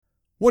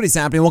What is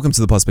happening? Welcome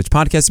to the Plus Pitch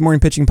Podcast, the morning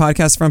pitching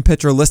podcast from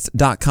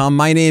PitcherList.com.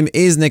 My name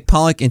is Nick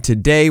Pollock, and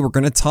today we're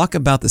going to talk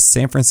about the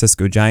San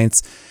Francisco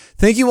Giants.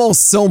 Thank you all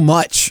so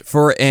much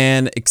for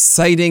an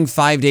exciting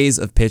 5 days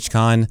of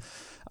PitchCon.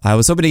 I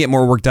was hoping to get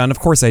more work done. Of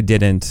course I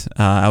didn't.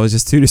 I was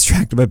just too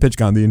distracted by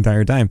PitchCon the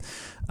entire time.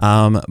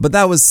 But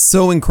that was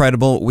so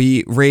incredible.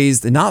 We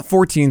raised not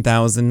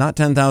 $14,000, not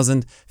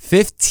 $10,000,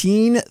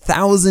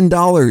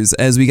 $15,000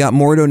 as we got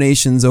more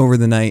donations over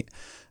the night.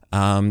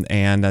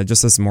 And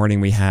just this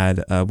morning we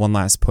had one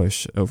last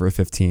push over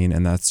 15,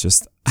 and that's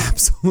just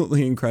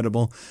absolutely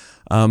incredible.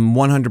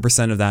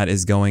 100% of that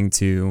is going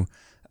to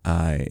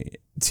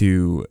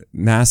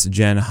Mass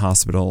Gen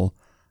Hospital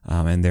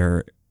and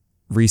their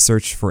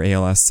Research for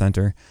ALS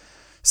Center.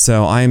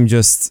 So I'm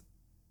just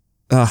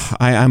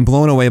I'm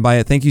blown away by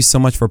it. Thank you so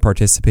much for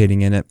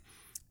participating in it.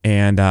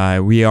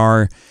 And we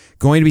are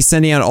going to be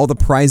sending out all the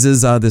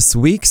prizes this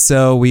week.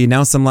 So we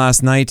announced them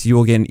last night. You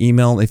will get an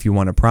email if you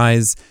want a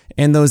prize.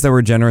 And those that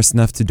were generous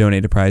enough to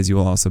donate a prize, you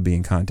will also be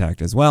in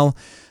contact as well.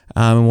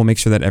 And we'll make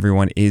sure that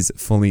everyone is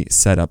fully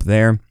set up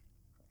there.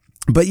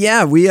 But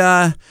yeah, we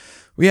had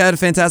a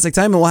fantastic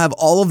time, and we'll have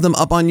all of them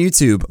up on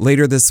YouTube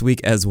later this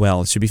week as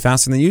well. It should be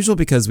faster than usual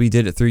because we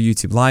did it through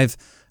YouTube Live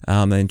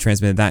and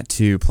transmitted that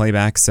to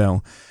playback.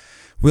 So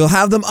we'll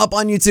have them up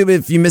on YouTube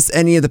if you missed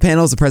any of the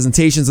panels, the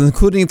presentations,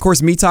 including, of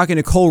course, me talking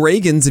to Cole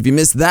Reagans. If you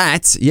missed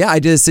that, yeah, I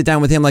did sit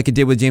down with him like I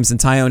did with Jameson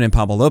Tyone and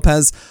Pablo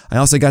Lopez. I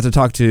also got to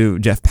talk to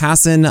Jeff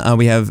Passan.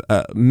 We have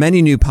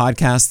many new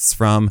podcasts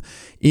from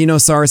Eno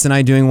Saris and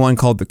I doing one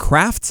called The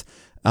Craft.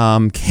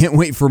 Can't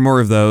wait for more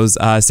of those.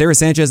 Sarah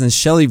Sanchez and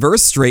Shelly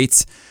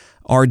Verstraete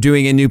are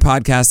doing a new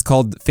podcast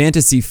called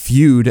Fantasy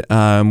Feud,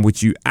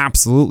 which you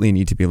absolutely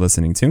need to be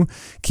listening to.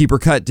 Keeper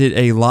Cut did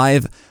a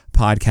live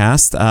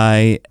podcast.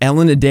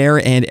 Ellen Adair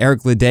and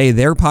Eric Leday,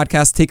 their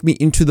podcast Take Me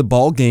Into the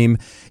Ball Game,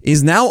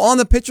 is now on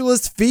the Pitcher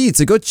List feed,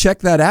 so go check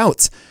that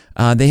out.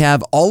 They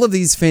have all of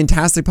these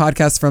fantastic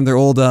podcasts from their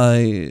old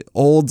home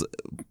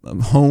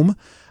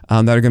that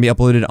are going to be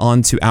uploaded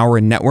onto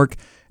our network.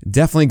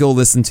 Definitely go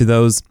listen to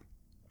those.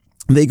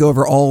 They go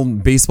over all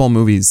baseball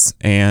movies,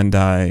 and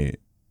they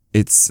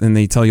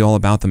tell you all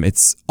about them.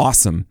 It's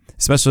awesome,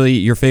 especially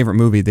your favorite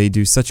movie. They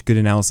do such good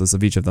analysis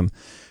of each of them.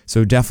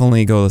 So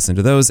definitely go listen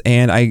to those.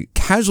 And I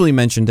casually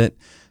mentioned it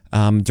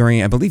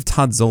during, I believe,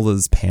 Todd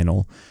Zola's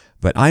panel,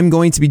 but I'm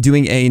going to be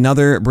doing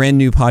another brand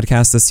new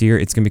podcast this year.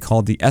 It's going to be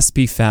called the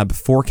SP Fab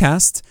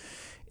Forecast.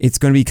 It's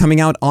going to be coming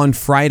out on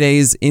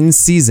Fridays in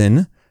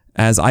season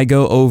as I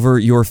go over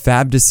your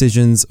fab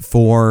decisions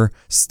for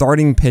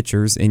starting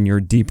pitchers in your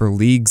deeper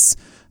leagues,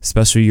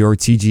 especially your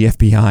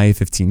TGFBI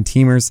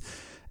 15-teamers.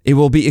 It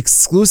will be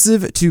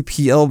exclusive to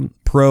PL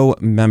Pro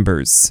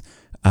members.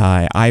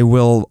 I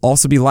will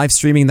also be live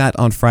streaming that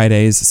on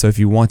Fridays, so if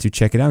you want to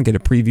check it out and get a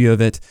preview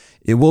of it,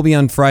 it will be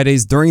on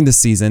Fridays during the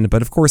season.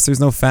 But of course, there's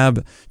no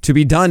fab to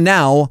be done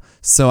now,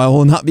 so I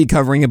will not be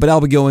covering it, but I'll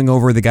be going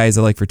over the guys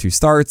I like for 2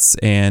 starts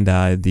and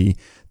the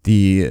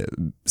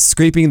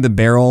scraping the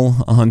barrel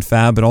on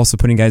fab, but also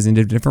putting guys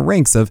into different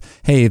ranks of,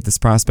 hey, if this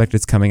prospect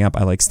is coming up,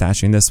 I like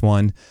stashing this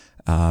one,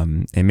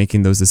 and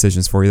making those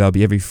decisions for you. That'll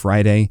be every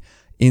Friday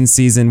in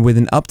season with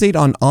an update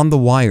on the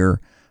wire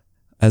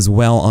as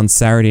well on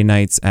Saturday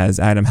nights, as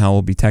Adam Howell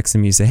will be texting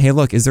me, say, hey,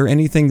 look, is there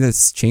anything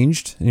that's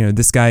changed? You know,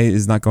 this guy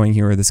is not going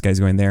here or this guy's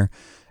going there.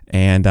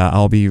 And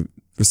I'll be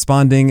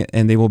responding,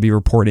 and they will be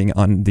reporting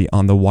on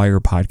the Wire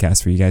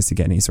podcast for you guys to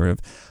get any sort of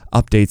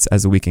updates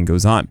as the weekend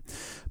goes on.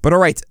 But all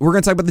right, we're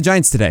going to talk about the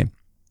Giants today.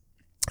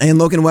 And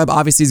Logan Webb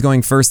obviously is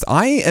going first.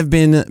 I have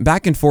been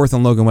back and forth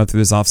on Logan Webb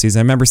through this offseason.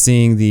 I remember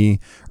seeing the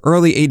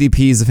early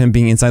ADPs of him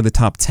being inside the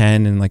top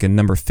 10 and like a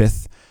number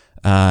 5th,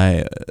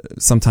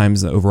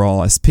 sometimes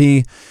overall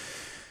SP.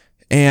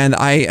 And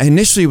I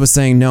initially was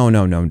saying, no.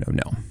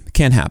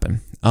 Can't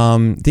happen.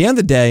 At the end of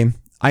the day,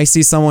 I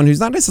see someone who's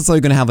not necessarily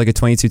going to have like a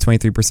 22,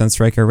 23%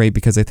 strikeout rate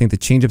because I think the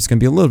changeup's going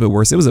to be a little bit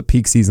worse. It was a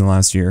peak season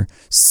last year.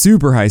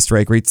 Super high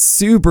strike rate,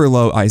 super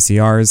low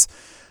ICRs,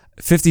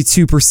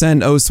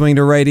 52% O swing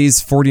to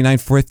righties,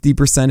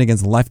 49-50%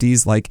 against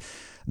lefties. Like,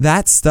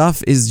 that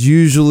stuff is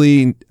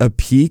usually a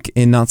peak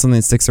and not something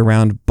that sticks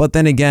around. But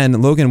then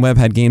again, Logan Webb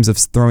had games of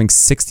throwing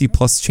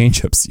 60-plus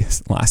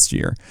changeups last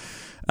year.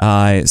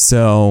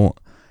 So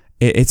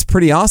it's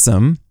pretty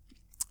awesome.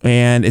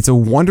 And it's a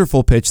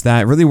wonderful pitch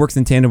that really works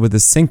in tandem with the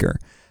sinker,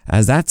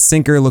 as that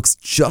sinker looks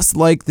just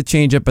like the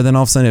changeup, but then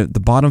all of a sudden the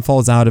bottom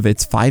falls out of it.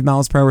 It's 5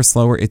 miles per hour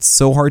slower. It's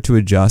so hard to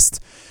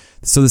adjust.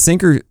 So the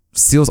sinker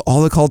steals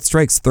all the called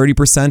strikes,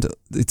 30%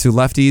 to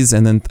lefties,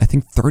 and then I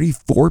think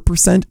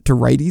 34% to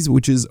righties,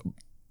 which is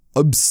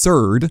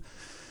absurd.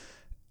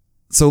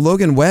 So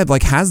Logan Webb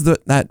has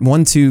that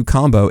 1-2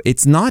 combo.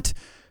 It's not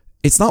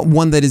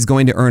one that is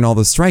going to earn all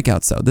the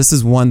strikeouts, though. This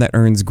is one that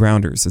earns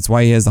grounders. It's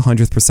why he has the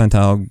 100th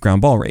percentile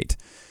ground ball rate.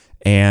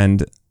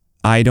 And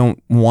I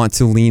don't want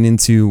to lean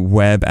into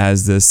Webb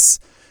as this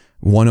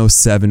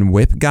 107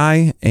 whip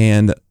guy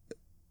and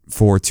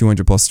for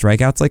 200 plus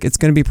strikeouts. It's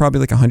going to be probably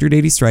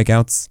 180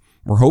 strikeouts.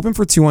 We're hoping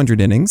for 200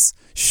 innings.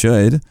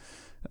 Should.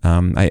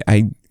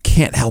 I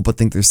can't help but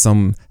think there's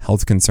some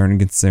health concern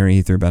considering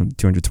he threw about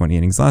 220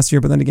 innings last year,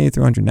 but then again, he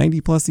threw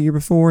 190 plus the year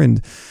before.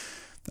 And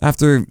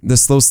after the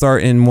slow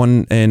start in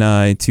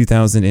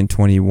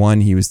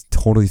 2021, he was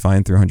totally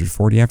fine through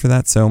 140 after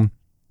that. So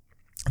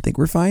I think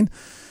we're fine.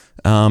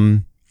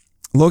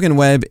 Logan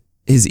Webb,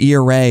 his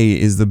ERA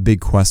is the big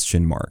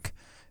question mark.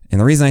 And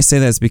the reason I say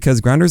that is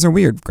because grounders are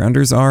weird.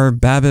 Grounders are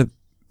BABIP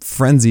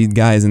frenzied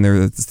guys, and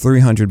they're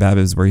 300 BABIP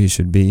is where he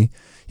should be.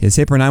 His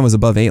hit per 9 was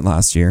above 8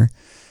 last year.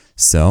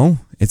 So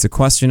it's a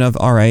question of,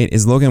 all right,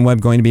 is Logan Webb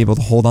going to be able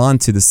to hold on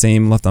to the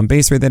same left on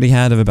base rate that he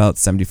had of about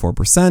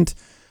 74%?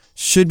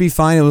 Should be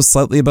fine. It was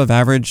slightly above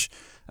average.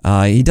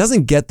 He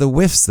doesn't get the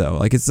whiffs, though.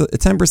 Like, it's a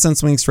 10%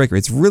 swinging strike rate.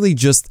 It's really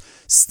just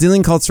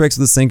stealing called strikes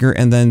with a sinker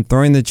and then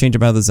throwing the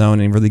changeup out of the zone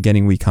and really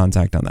getting weak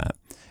contact on that.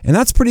 And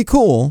that's pretty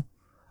cool.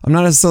 I'm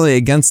not necessarily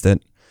against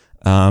it.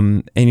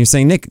 And you're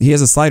saying, Nick, he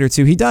has a slider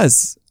too. He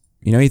does.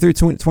 You know, he threw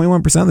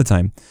 21% of the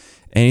time.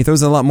 And he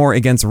throws a lot more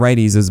against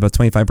righties. It was about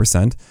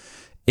 25%.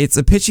 It's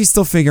a pitch he's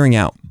still figuring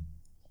out.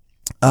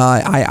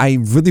 I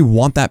really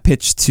want that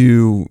pitch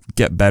to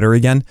get better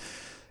again.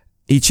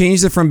 He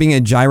changed it from being a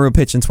gyro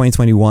pitch in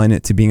 2021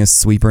 to being a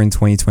sweeper in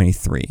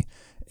 2023.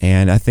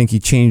 And I think he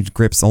changed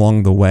grips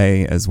along the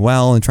way as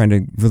well and trying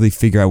to really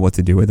figure out what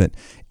to do with it.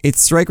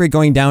 Its strike rate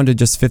going down to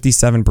just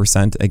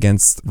 57%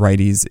 against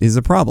righties is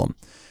a problem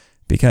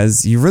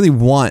because you really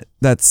want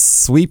that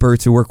sweeper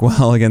to work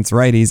well against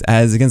righties,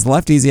 as against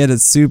lefties, he had a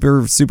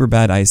super, super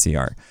bad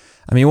ICR.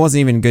 I mean, it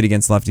wasn't even good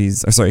against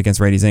lefties, or sorry,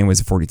 against righties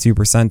anyways at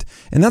 42%.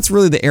 And that's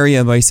really the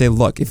area where I say,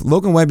 look, if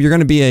Logan Webb, you're going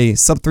to be a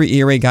sub-3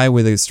 ERA guy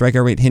with a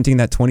strikeout rate hinting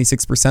that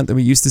 26% that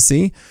we used to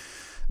see,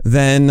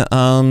 then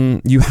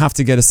you have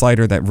to get a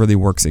slider that really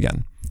works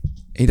again.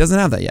 He doesn't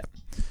have that yet.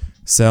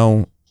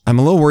 So I'm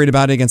a little worried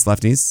about it against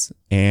lefties,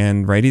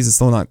 and righties is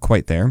still not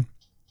quite there.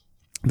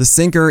 The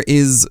sinker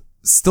is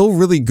still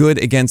really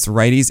good against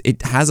righties.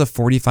 It has a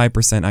 45%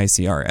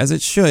 ICR, as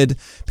it should,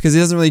 because he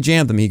doesn't really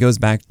jam them. He goes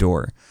back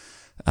door.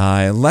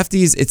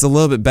 Lefties, it's a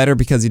little bit better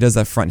because he does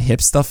that front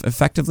hip stuff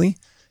effectively,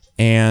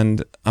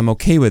 and I'm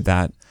okay with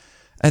that.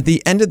 At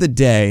the end of the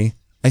day,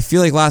 I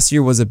feel like last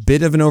year was a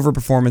bit of an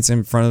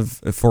overperformance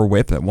for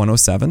whip at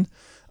 107.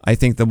 I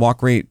think the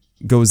walk rate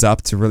goes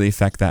up to really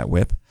affect that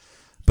whip,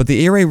 but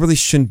the ERA really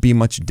shouldn't be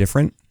much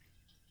different.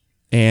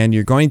 And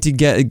you're going to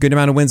get a good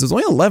amount of wins. It was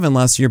only 11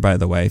 last year, by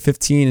the way.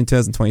 15 in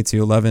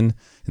 2022, 11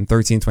 and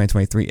 13 in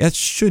 2023. It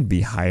should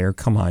be higher.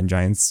 Come on,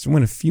 Giants.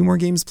 Win a few more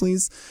games,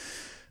 please.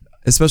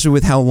 Especially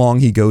with how long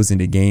he goes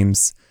into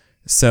games.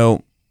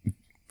 So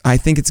I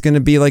think it's going to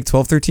be like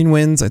 12, 13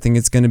 wins. I think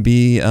it's going to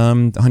be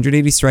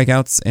 180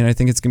 strikeouts. And I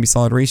think it's going to be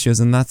solid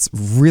ratios. And that's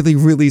really,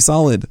 really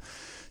solid.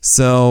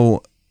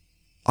 So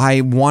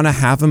I want to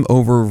have him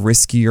over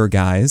riskier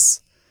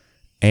guys.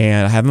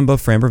 And I have him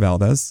above Framber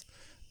Valdez.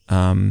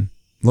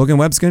 Logan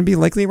Webb's going to be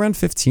likely around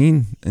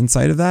 15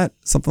 inside of that,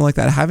 something like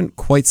that. I haven't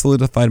quite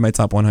solidified my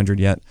top 100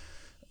 yet,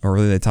 or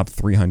really the top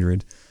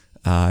 300.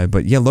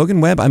 But yeah,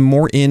 Logan Webb, I'm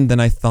more in than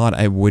I thought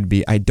I would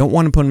be. I don't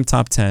want to put him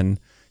top 10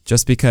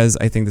 just because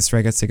I think the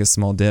strikeouts take a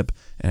small dip,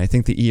 and I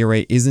think the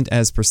ERA isn't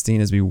as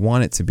pristine as we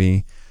want it to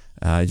be,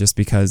 just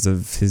because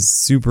of his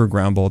super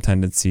ground ball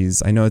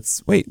tendencies. I know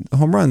it's,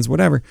 home runs,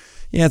 whatever.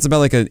 Yeah, it's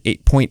about like a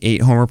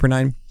 8.8 homer per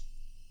 9.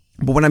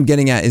 But what I'm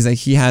getting at is that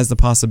he has the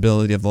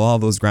possibility of all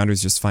those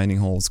grounders just finding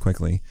holes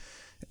quickly.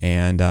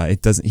 And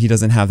he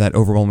doesn't have that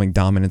overwhelming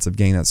dominance of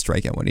getting that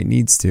strikeout when he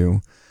needs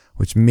to,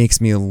 which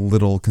makes me a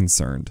little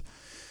concerned.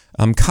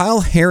 Kyle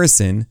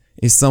Harrison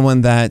is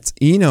someone that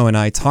Eno and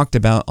I talked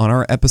about on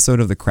our episode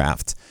of The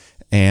Craft.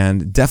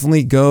 And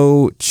definitely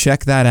go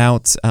check that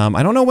out.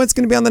 I don't know what's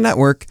going to be on the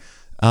network.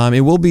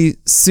 It will be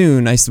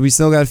soon. We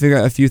still got to figure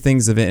out a few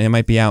things of it, and it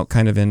might be out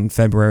kind of in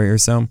February or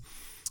so.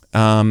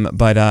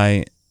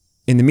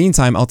 In the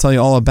meantime, I'll tell you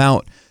all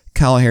about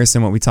Kyle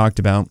Harrison, what we talked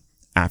about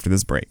after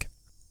this break.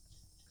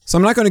 So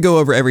I'm not going to go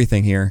over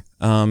everything here.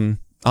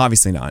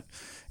 Obviously not.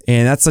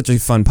 And that's such a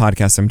fun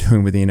podcast I'm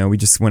doing with We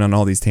just went on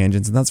all these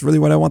tangents, and that's really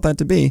what I want that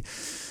to be.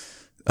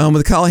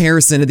 With Kyle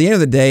Harrison, at the end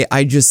of the day,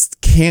 I just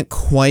can't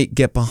quite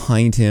get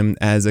behind him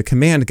as a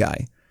command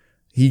guy.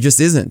 He just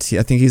isn't.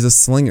 I think he's a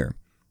slinger.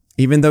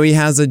 Even though he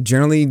has a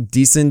generally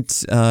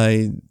decent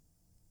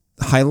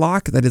high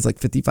lock that is like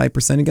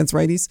 55% against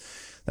righties.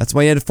 That's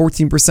why he had a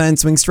 14%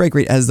 swing strike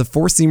rate, as the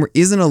four-seamer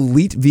is an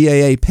elite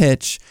VAA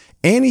pitch,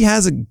 and he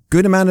has a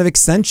good amount of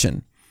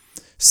extension.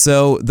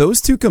 So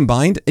those two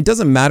combined, it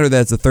doesn't matter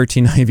that it's a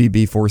 13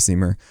 IVB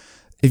four-seamer.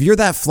 If you're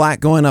that flat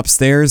going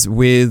upstairs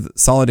with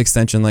solid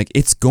extension, like,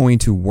 it's going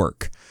to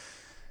work.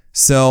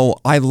 So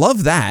I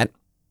love that,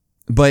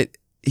 but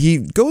he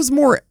goes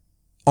more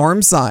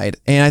arm side,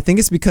 and I think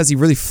it's because he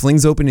really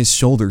flings open his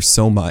shoulders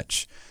so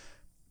much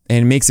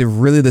and makes it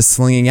really the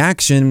slinging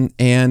action,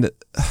 and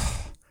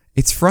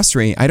it's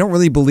frustrating. I don't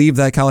really believe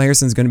that Kyle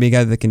Harrison is going to be a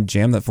guy that can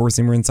jam that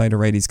four-seamer inside to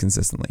righties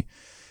consistently.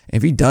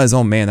 If he does,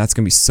 oh man, that's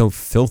going to be so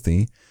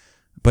filthy.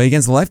 But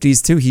against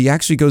lefties too, he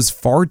actually goes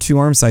far too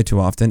arm side too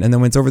often, and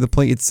then when it's over the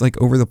plate, it's like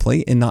over the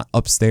plate and not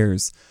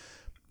upstairs.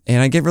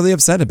 And I get really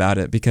upset about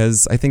it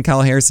because I think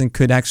Kyle Harrison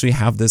could actually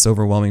have this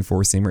overwhelming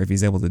four-seamer if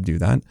he's able to do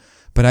that.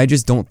 But I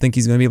just don't think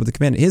he's going to be able to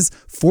command it. His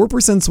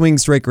 4% swing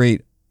strike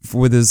rate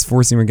with his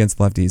four-seamer against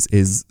lefties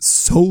is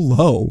so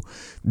low.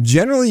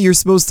 Generally, you're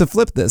supposed to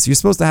flip this. You're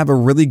supposed to have a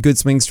really good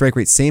swing strike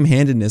rate,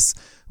 same-handedness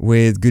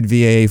with good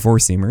VAA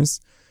four-seamers.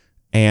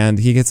 And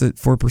he gets a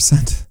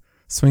 4%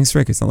 swing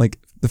strike. It's not like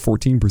the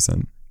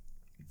 14%.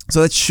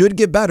 So that should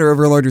get better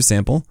over a larger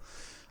sample.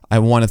 I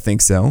want to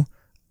think so.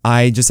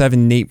 I just have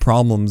innate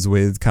problems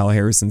with Kyle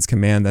Harrison's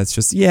command. That's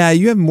just, yeah,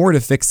 you have more to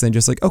fix than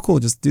just like, oh, cool,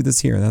 just do this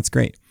here. That's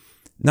great.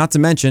 Not to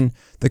mention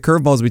the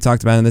curveballs we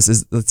talked about in this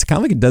it's kind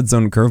of like a dead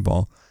zone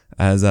curveball,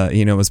 as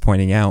was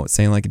pointing out,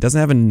 saying like it doesn't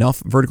have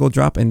enough vertical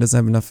drop and doesn't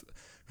have enough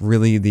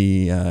really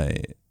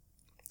the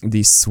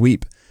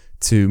sweep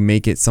to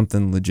make it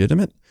something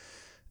legitimate.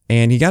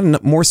 And he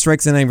got more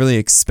strikes than I really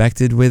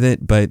expected with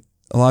it, but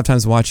a lot of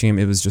times watching him,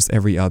 it was just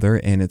every other,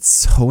 and it's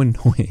so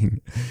annoying.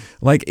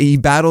 Like, he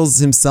battles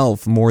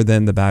himself more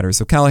than the batter.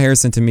 So Kyle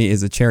Harrison, to me,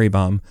 is a cherry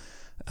bomb,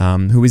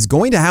 who is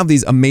going to have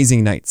these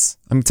amazing nights.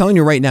 I'm telling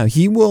you right now,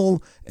 he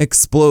will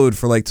explode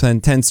for like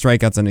 10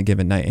 strikeouts on a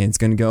given night, and it's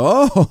going to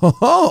go,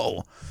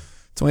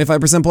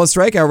 25% plus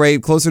strikeout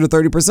rate, closer to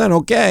 30%,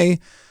 okay.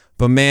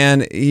 But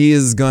man,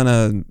 he's going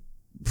to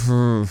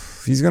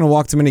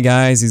walk too many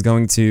guys. He's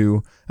going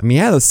to, he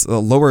had a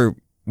lower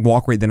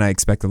walk rate than I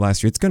expected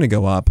last year. It's going to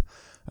go up.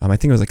 I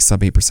think it was like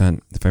sub 8%,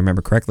 if I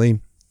remember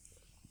correctly.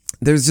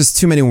 There's just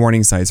too many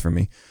warning signs for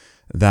me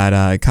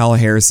that Kyle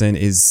Harrison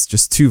is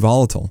just too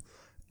volatile.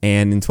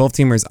 And in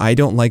 12-teamers, I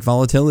don't like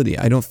volatility.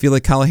 I don't feel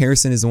like Kyle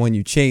Harrison is the one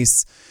you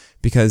chase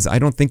because I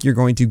don't think you're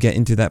going to get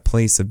into that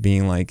place of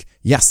being like,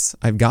 yes,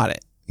 I've got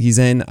it. He's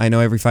in. I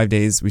know every 5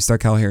 days we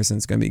start Kyle Harrison.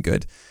 It's going to be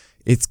good.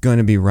 It's going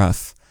to be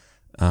rough.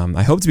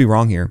 I hope to be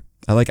wrong here.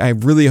 I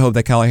really hope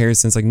that Kyle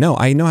Harrison's like, no,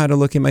 I know how to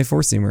look at my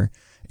four-seamer.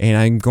 And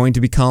I'm going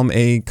to become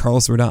a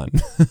Carlos Rodon.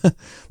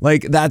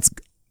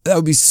 That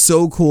would be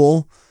so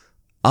cool.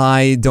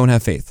 I don't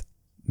have faith,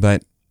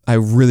 but I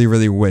really,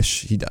 really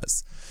wish he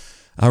does.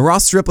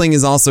 Ross Stripling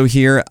is also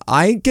here.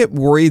 I get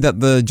worried that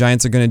the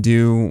Giants are going to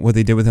do what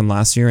they did with him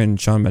last year and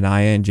Sean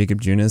Manaea and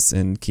Jacob Junis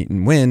and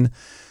Keaton Wynn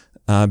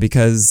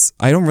because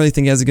I don't really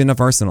think he has a good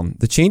enough arsenal.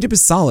 The changeup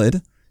is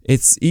solid.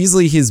 It's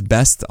easily his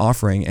best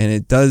offering, and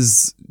it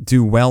does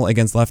do well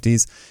against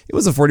lefties. It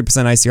was a 40%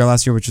 ICR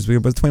last year, which is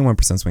weird, but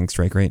 21% swing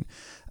strike rate.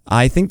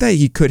 I think that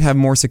he could have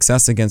more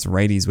success against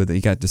righties with it.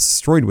 He got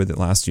destroyed with it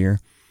last year,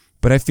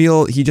 but I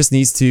feel he just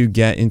needs to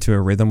get into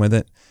a rhythm with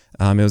it.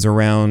 It was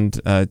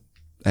around,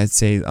 I'd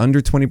say,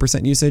 under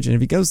 20% usage, and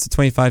if he goes to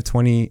 25 to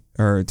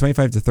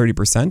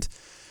 30%,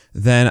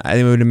 then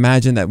I would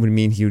imagine that would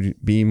mean he would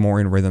be more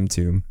in rhythm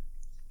too.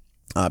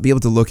 Be able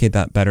to locate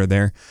that better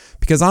there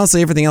because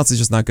honestly everything else is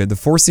just not good. The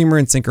four-seamer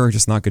and sinker are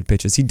just not good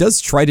pitches. He does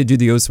try to do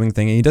the O-swing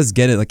thing and he does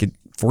get it like a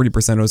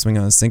 40% O-swing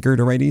on a sinker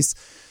to righties,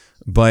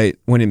 but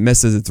when it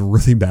misses it's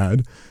really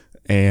bad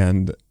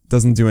and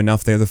doesn't do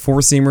enough there. The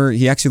four-seamer,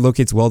 he actually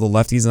locates well to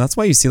lefties, and that's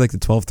why you see like the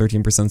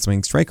 12-13%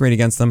 swing strike rate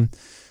against them,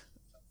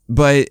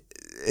 but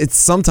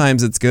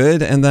sometimes it's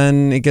good and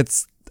then it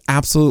gets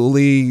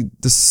absolutely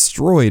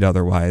destroyed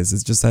otherwise.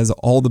 It just has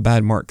all the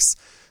bad marks.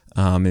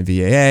 In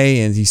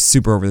VAA, and he's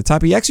super over the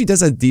top. He actually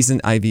does a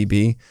decent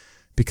IVB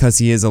because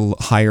he is a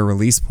higher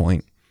release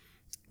point,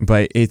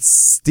 but it's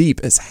steep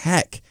as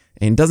heck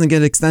and doesn't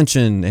get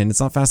extension and it's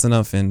not fast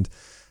enough, and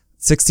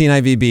 16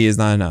 IVB is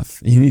not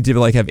enough. You need to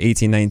like have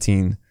 18,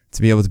 19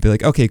 to be able to be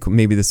like, okay, cool,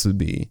 maybe this would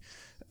be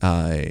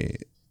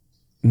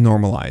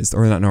normalized,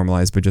 or not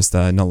normalized, but just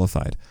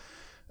nullified.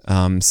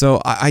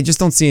 So I just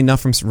don't see enough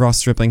from Ross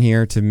Stripling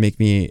here to make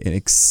me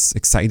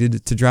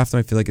excited to draft him.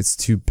 I feel like it's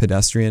too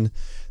pedestrian.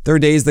 There are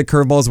days the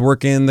curveball's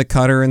working, the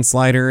cutter and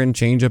slider and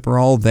changeup are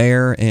all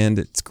there, and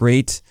it's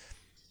great.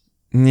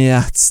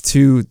 Yeah, it's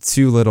too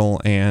little,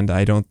 and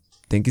I don't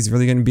think he's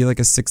really going to be like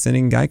a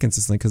 6-inning guy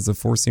consistently because the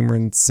four-seamer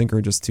and sinker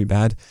are just too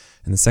bad,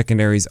 and the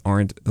secondaries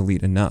aren't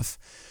elite enough.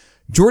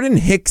 Jordan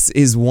Hicks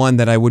is one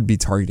that I would be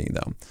targeting,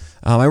 though.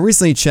 I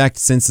recently checked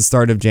since the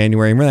start of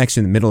January, and really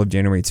actually in the middle of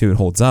January, too, it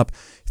holds up.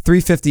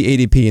 350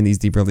 ADP in these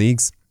deeper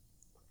leagues.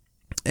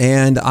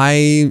 And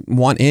I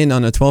want in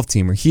on a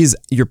 12-teamer. He's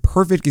your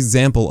perfect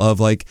example of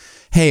like,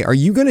 hey, are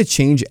you going to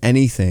change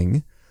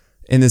anything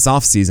in this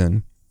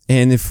offseason?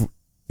 And if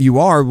you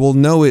are, we'll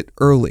know it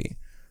early.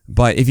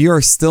 But if you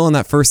are still in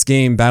that first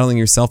game battling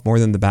yourself more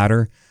than the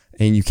batter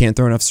and you can't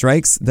throw enough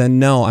strikes, then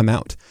no, I'm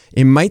out.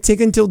 It might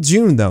take until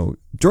June, though.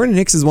 Jordan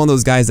Hicks is one of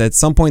those guys that at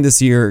some point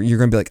this year, you're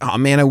going to be like, oh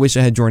man, I wish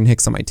I had Jordan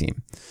Hicks on my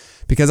team.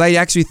 Because I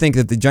actually think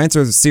that the Giants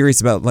are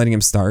serious about letting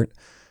him start.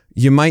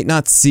 You might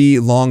not see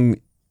long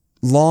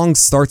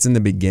starts in the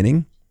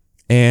beginning.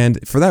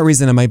 And for that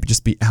reason, I might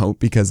just be out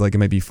because like it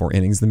might be 4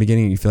 innings in the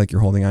beginning and you feel like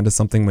you're holding on to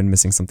something when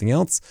missing something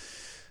else.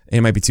 And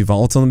it might be too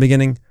volatile in the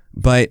beginning.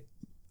 But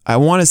I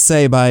want to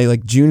say by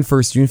like June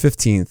 1st, June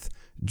 15th,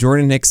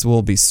 Jordan Hicks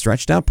will be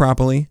stretched out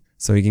properly.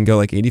 So he can go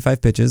like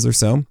 85 pitches or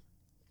so,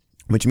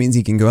 which means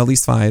he can go at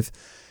least 5.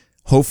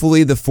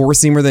 Hopefully the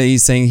four-seamer that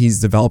he's saying he's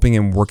developing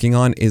and working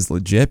on is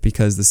legit,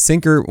 because the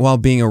sinker, while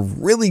being a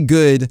really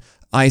good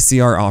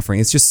ICR offering.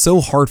 It's just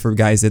so hard for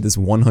guys at this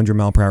 100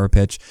 mile per hour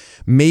pitch.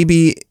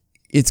 Maybe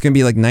it's going to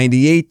be like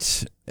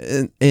 98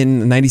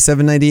 in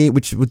 97, 98,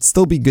 which would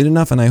still be good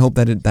enough. And I hope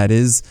that that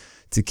is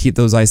to keep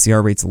those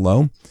ICR rates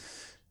low.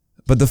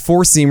 But the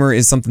four seamer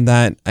is something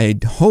that I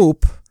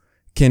hope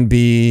can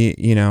be,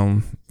 you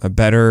know, a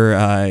better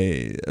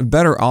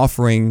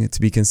offering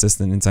to be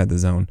consistent inside the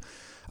zone.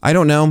 I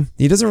don't know.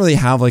 He doesn't really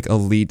have like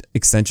elite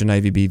extension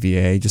IVB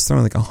VA. Just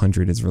throwing like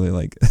 100 is really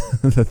like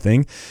the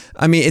thing.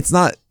 I mean, it's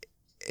not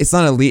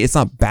elite. It's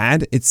not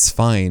bad. It's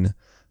fine.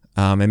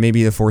 And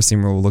maybe the four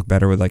seamer will look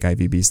better with like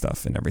IVB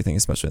stuff and everything,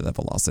 especially at that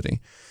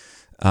velocity.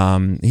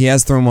 He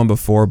has thrown one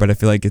before, but I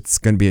feel like it's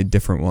going to be a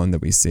different one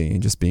that we see,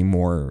 and just being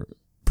more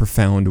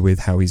profound with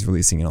how he's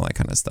releasing and all that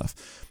kind of stuff.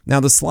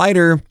 Now the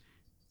slider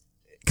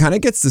kind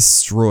of gets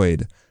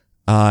destroyed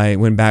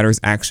when batters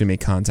actually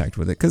make contact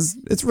with it, because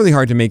it's really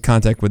hard to make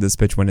contact with this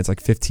pitch when it's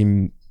like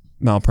 15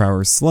 mile per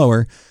hour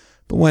slower.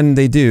 But when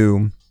they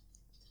do,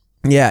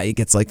 yeah, it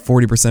gets like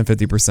 40%,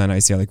 50%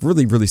 ICR, like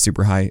really, really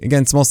super high.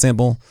 Again, small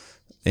sample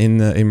in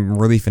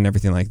relief and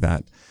everything like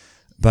that.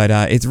 But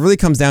it really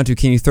comes down to,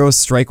 can you throw a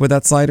strike with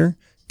that slider?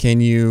 Can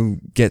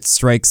you get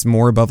strikes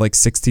more above like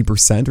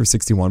 60% or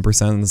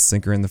 61% on the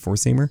sinker and the four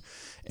seamer?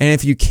 And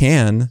if you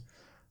can,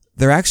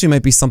 there actually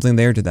might be something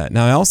there to that.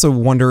 Now, I also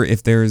wonder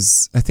if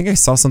I think I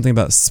saw something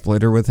about a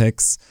splitter with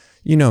Hicks.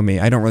 You know me,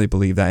 I don't really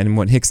believe that. And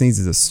what Hicks needs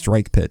is a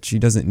strike pitch. He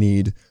doesn't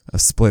need a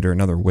splitter,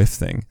 another whiff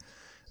thing.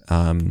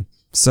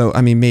 So,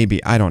 I mean,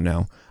 maybe, I don't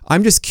know.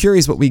 I'm just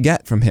curious what we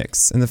get from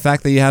Hicks. And the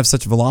fact that you have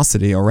such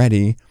velocity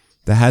already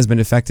that has been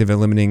effective at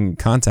limiting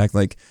contact,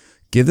 like,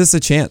 give this a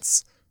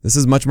chance. This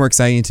is much more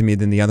exciting to me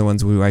than the other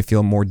ones who I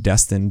feel more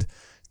destined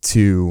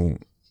to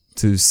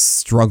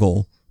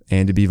struggle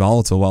and to be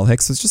volatile, while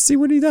Hicks, let's just see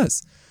what he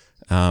does.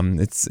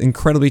 It's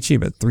incredibly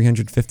cheap at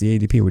 350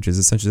 ADP, which is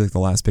essentially like the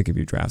last pick of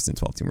your drafts in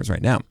 12 teamers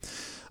right now.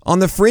 On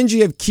the fringe,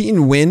 you have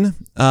Keaton Wynn,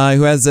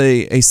 who has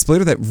a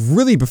splitter that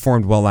really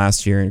performed well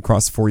last year and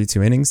across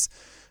 42 innings.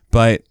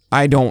 But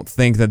I don't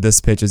think that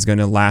this pitch is going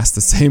to last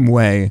the same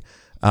way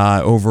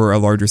over a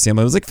larger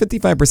sample. It was like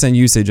 55%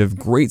 usage of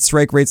great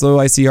strike rates, low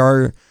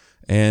ICR,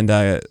 and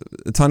a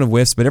ton of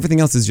whiffs, but everything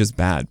else is just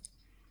bad.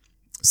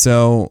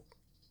 So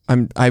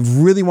I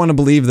really want to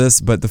believe this,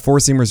 but the four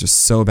seamers are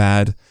so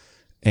bad,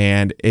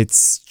 and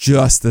it's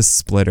just this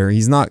splitter.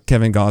 He's not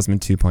Kevin Gausman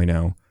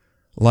 2.0.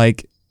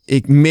 Like,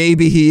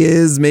 maybe he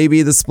is.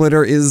 Maybe the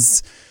splitter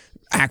is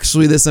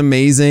actually this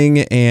amazing,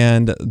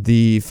 and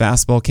the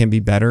fastball can be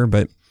better,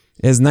 but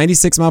his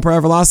 96 mile per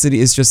hour velocity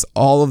is just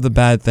all of the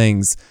bad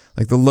things,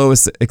 like the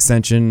lowest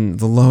extension,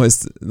 the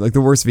lowest, like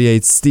the worst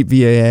VA, steep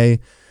VA,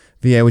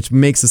 which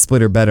makes the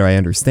splitter better, I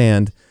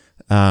understand,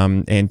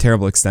 and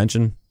terrible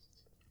extension.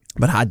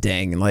 But hot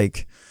dang,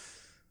 like,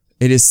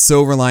 it is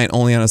so reliant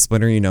only on a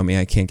splitter. You know me,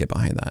 I can't get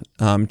behind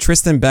that.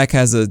 Tristan Beck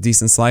has a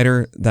decent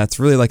slider that's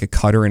really like a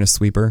cutter and a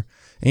sweeper,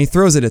 and he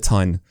throws it a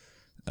ton.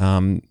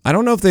 I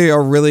don't know if they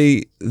are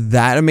really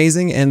that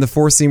amazing, and the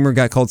four-seamer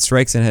got called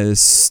strikes and had a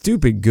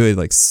stupid good,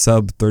 like,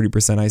 sub 30%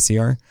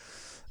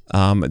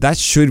 ICR. That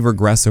should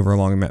regress over a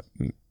long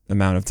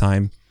amount of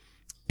time,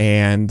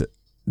 and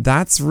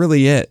that's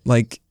really it.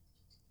 Like,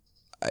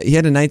 he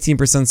had a 19%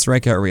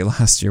 strikeout rate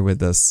last year with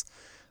this.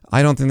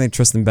 I don't think that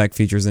Tristan Beck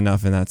features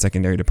enough in that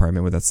secondary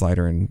department with that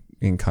slider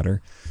and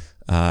cutter.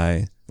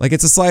 Like,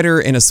 it's a slider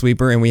and a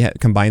sweeper, and we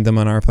combined them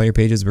on our player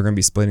pages. We're going to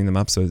be splitting them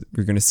up, so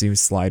we're going to see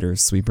slider,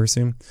 sweeper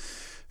soon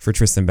for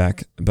Tristan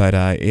Beck. But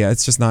yeah,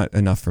 it's just not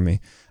enough for me.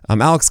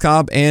 Alex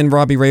Cobb and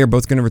Robbie Ray are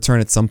both going to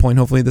return at some point,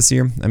 hopefully this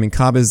year. I mean,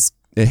 Cobb is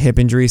a hip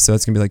injury, so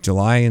it's going to be like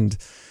July, and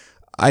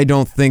I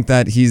don't think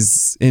that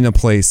he's in a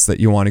place that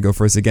you want to go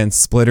for. Again,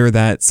 splitter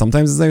that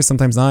sometimes is there,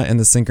 sometimes not, and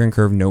the sinker and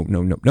curve, nope,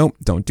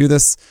 don't do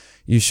this.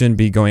 You shouldn't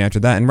be going after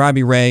that. And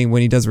Robbie Ray,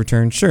 when he does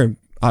return, sure,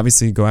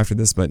 obviously go after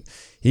this, but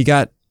he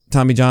got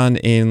Tommy John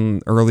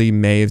in early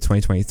May of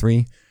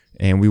 2023,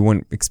 and we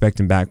wouldn't expect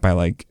him back by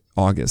like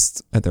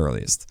August at the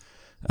earliest.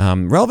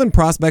 Relevant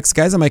prospects,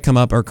 guys that might come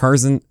up, are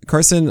Carson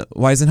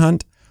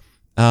Weisenhunt.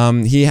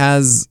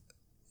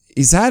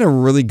 He's had a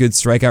really good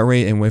strikeout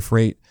rate and whiff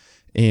rate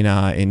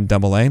in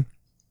Double-A,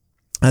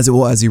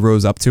 as he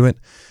rose up to it.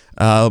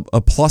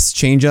 A plus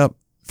changeup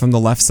from the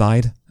left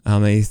side.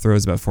 He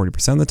throws about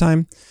 40% of the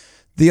time.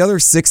 The other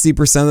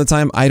 60% of the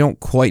time, I don't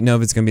quite know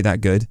if it's going to be that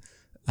good.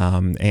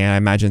 And I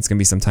imagine it's going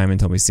to be some time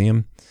until we see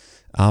him.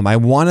 I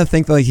want to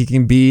think that he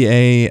can be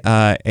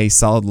a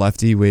solid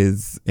lefty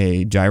with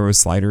a gyro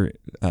slider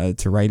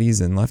to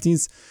righties and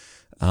lefties.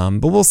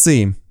 But we'll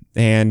see.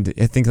 And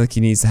I think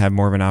he needs to have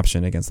more of an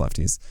option against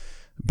lefties.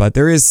 But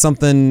there is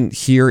something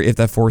here if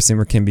that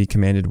four-seamer can be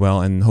commanded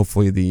well, and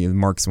hopefully the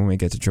marks when we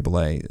get to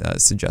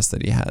AAA suggest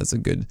that he has a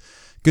good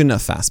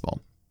enough fastball.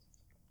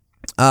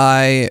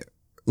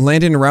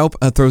 Landon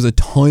Raup throws a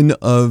ton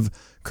of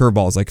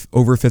curveballs, like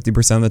over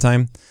 50% of the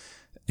time,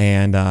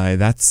 and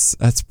that's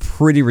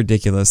pretty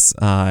ridiculous.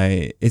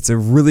 It's a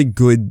really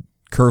good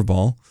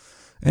curveball,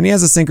 and he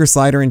has a sinker,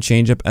 slider, and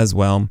changeup as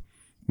well,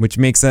 which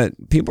makes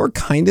that people are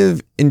kind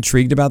of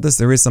intrigued about this.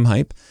 There is some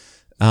hype.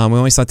 We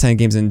only saw 10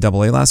 games in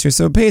AA last year,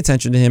 so pay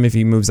attention to him if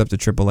he moves up to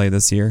AAA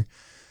this year.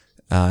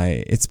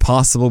 It's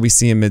possible we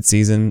see him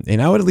midseason,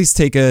 and I would at least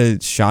take a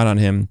shot on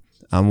him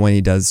when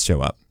he does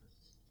show up.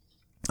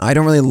 I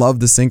don't really love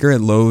the sinker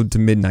at low to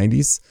mid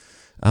 90s,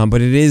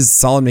 but it is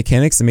solid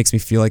mechanics. It makes me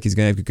feel like he's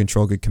going to have good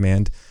control, good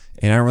command.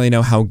 And I don't really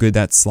know how good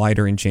that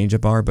slider and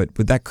changeup are, but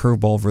with that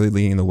curveball really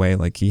leading the way,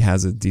 like he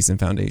has a decent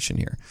foundation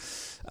here.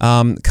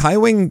 Kai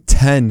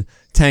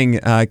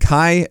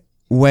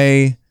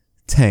Wei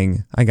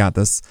Teng, I got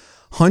this.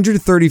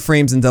 130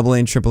 frames in AA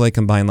and AAA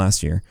combined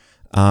last year.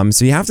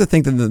 So you have to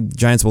think that the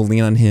Giants will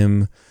lean on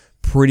him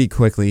pretty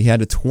quickly. He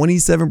had a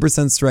 27%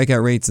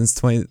 strikeout rate since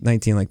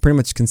 2019, like pretty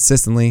much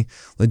consistently.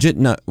 Legit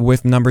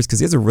whiff numbers because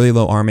he has a really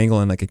low arm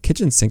angle and like a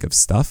kitchen sink of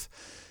stuff.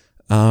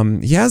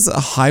 He has a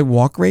high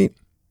walk rate,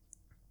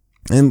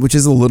 and which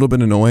is a little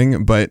bit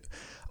annoying, but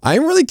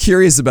I'm really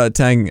curious about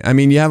Teng. I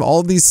mean, you have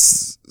all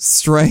these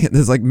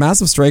there's like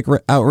massive strike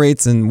out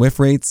rates and whiff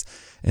rates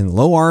and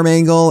low arm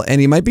angle,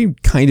 and he might be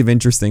kind of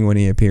interesting when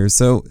he appears.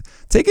 So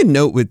take a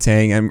note with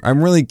Teng.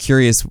 I'm really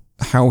curious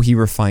how he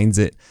refines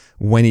it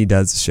when he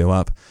does show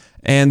up.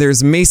 And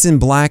there's Mason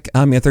Black.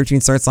 He had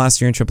 13 starts last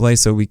year in AAA,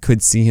 so we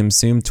could see him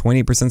soon.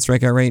 20%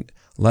 strikeout rate,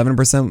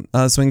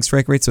 11% swing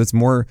strike rate, so it's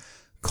more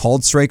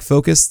called strike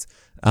focused.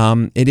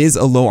 It is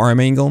a low arm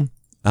angle,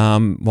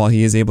 while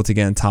he is able to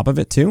get on top of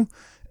it too.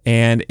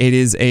 And it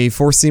is a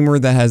four-seamer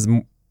that has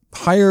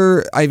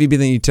higher IVB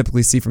than you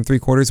typically see from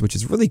 3/4, which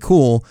is really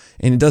cool,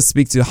 and it does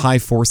speak to high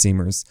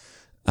four-seamers.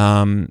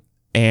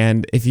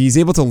 And if he's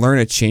able to learn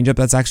a changeup,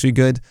 that's actually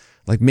good.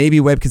 Like maybe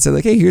Webb could say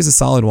like, hey, here's a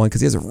solid one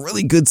because he has a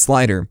really good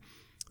slider.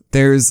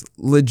 There's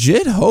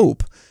legit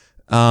hope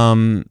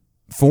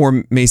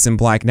for Mason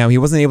Black. Now, he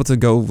wasn't able to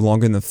go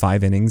longer than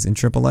 5 innings in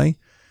AAA.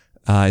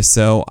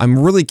 So I'm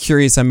really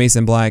curious how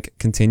Mason Black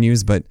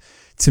continues, but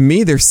to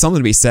me, there's something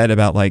to be said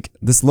about like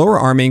this lower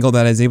arm angle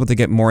that is able to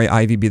get more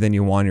IVB than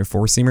you want in your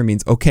four-seamer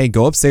means, okay,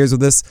 go upstairs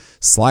with this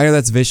slider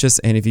that's vicious,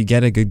 and if you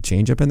get a good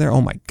changeup in there, oh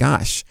my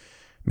gosh,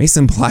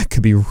 Mason Black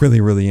could be really,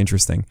 really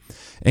interesting.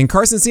 And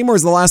Carson Seymour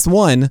is the last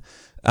one.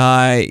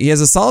 He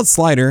has a solid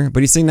slider,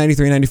 but he's sitting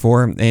 93,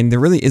 94, and there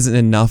really isn't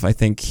enough, I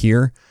think,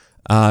 here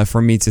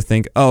for me to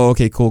think, oh,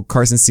 okay, cool,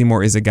 Carson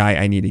Seymour is a guy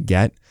I need to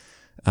get.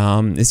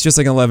 It's just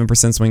like an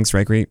 11% swing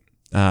strike rate.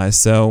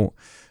 So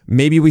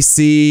maybe we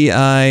see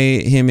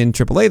him in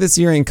AAA this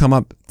year and come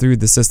up through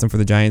the system for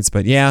the Giants.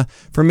 But yeah,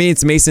 for me,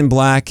 it's Mason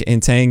Black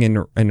and Teng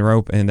and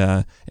Rope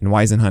and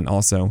Weisenhunt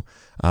also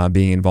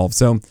being involved.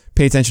 So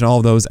pay attention to all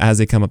of those as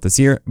they come up this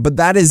year. But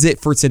that is it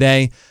for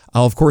today.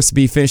 I'll, of course,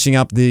 be finishing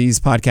up these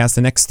podcasts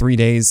the next 3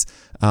 days,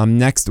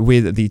 next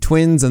with the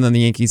Twins and then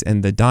the Yankees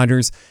and the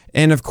Dodgers.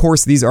 And, of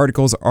course, these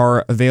articles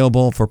are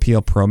available for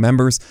PL Pro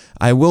members.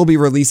 I will be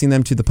releasing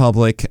them to the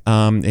public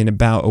in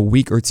about a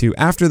week or two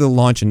after the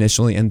launch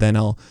initially, and then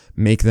I'll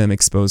make them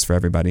exposed for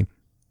everybody.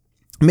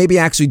 Maybe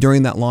actually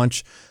during that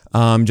launch,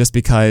 just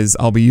because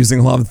I'll be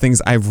using a lot of the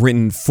things I've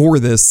written for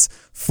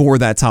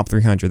that top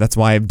 300. That's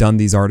why I've done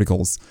these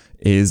articles,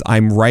 is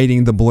I'm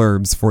writing the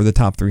blurbs for the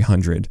top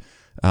 300.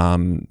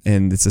 And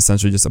it's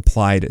essentially just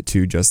applied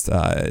to just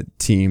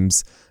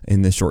teams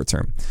in the short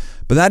term.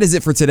 But that is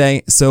it for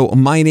today. So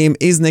my name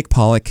is Nick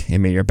Pollock,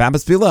 and may your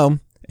BABIPs be low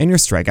and your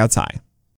strikeouts high.